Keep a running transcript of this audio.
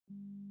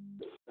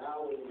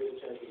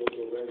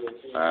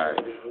Alright,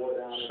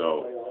 so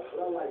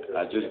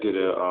I just get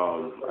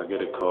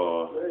a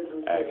call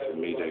asking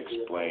me to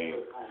explain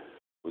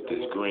what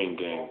this Green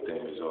Gang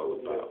thing is all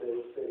about.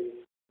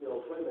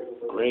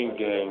 Green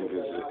Gang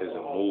is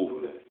a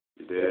movement.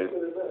 You did?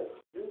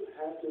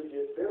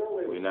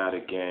 We're not a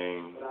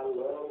gang.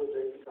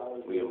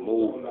 We're a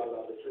movement.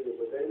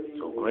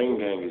 So Green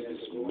Gang is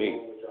just me,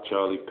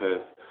 Charlie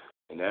Pitt,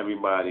 and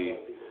everybody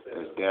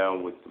that's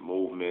down with the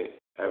movement,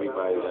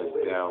 everybody that's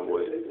down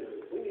with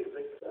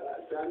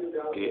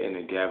getting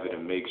together to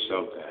make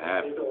something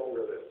happen.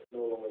 You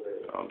know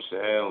what I'm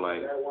saying?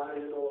 Like,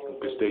 you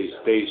can stay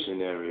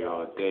stationary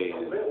all day,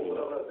 and,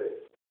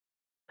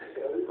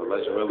 but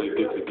let's really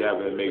get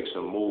together and make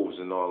some moves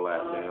and all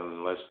that, man.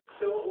 And let's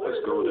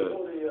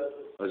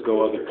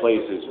go other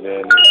places,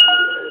 man.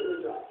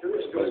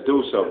 Let's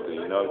do something,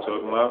 you know what I'm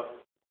talking about?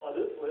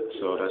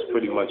 So that's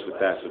pretty much what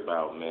that's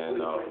about, man.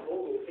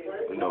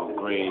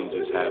 Green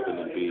just happened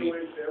to be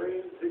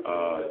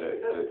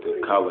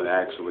the color.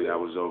 Actually, I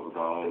was over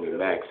my homie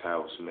Mac's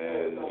house,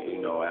 man.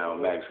 Al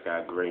Max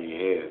got green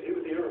hair.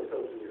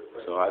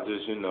 So I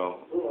just,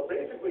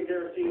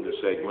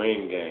 say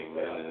Green Gang,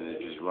 man, and it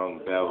just rung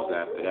bells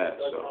after that.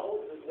 So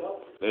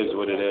it is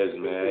what it is,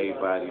 man.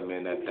 Everybody,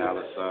 man, that $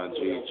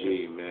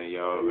 GG, man,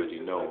 y'all already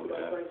know,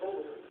 man.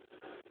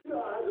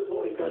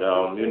 But,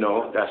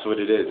 that's what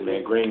it is,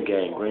 man. Green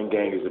Gang. Green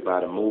Gang is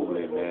about a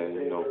movement,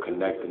 man,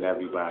 connecting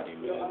everybody,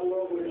 man.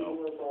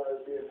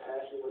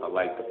 I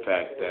like the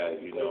fact that,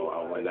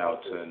 I went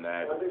out to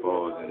Niagara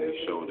Falls and they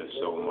showed us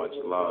so much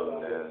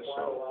love, man.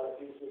 So,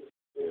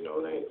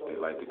 they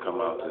like to come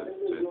out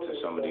to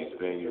some of these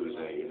venues,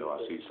 and, I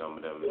see some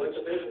of them. And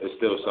it's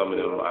still some of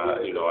them, I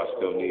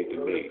still need to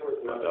meet.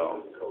 But,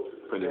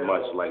 pretty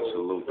much like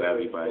salute to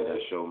everybody that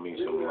showed me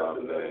some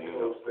love,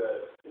 man,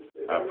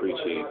 I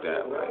appreciate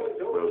that, like,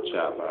 real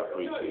chop. I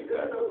appreciate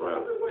that,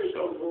 bro.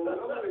 So,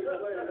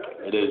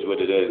 it is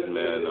what it is,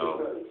 man.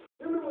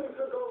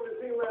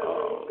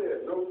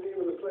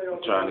 I'm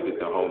trying to get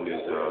the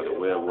homies, the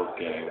Werewolf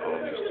Gang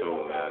homies, too,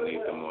 man. I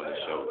need them on the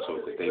show, too,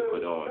 because they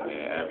put on,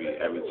 man,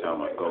 every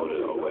time I go to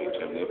the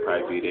OHM. They'll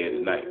probably be there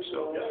tonight.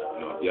 So,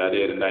 if y'all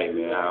there tonight,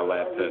 man,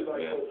 holla at Pep,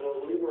 man.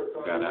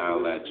 Gotta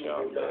holla at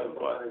y'all, man.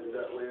 But,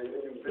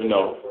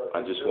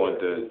 I just wanted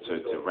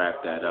to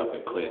wrap that up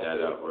and clear that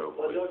up real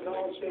quick,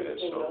 niggas, man,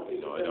 so,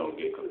 it don't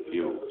get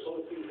confused.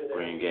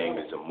 Green Gang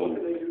is a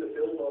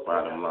movement.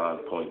 Bottom line,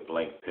 point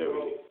blank,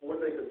 period.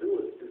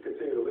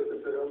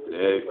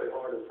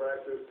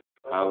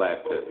 Holla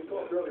at Pep.